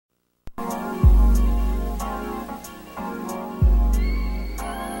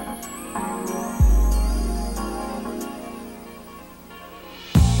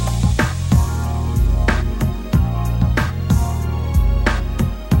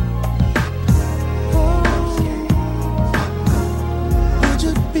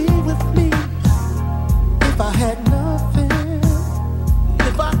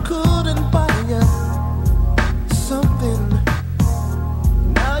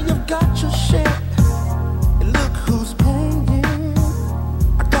got your shit, and look who's paying.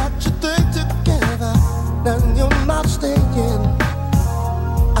 I got your thing together, now you're not staying.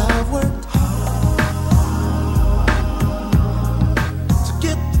 I worked hard to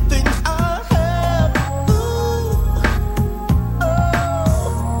get the things I have. Ooh, oh,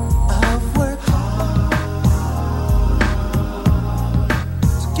 I've worked hard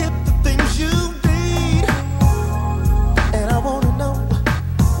to get the things you need, and I wanna know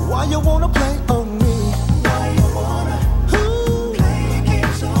why you wanna play.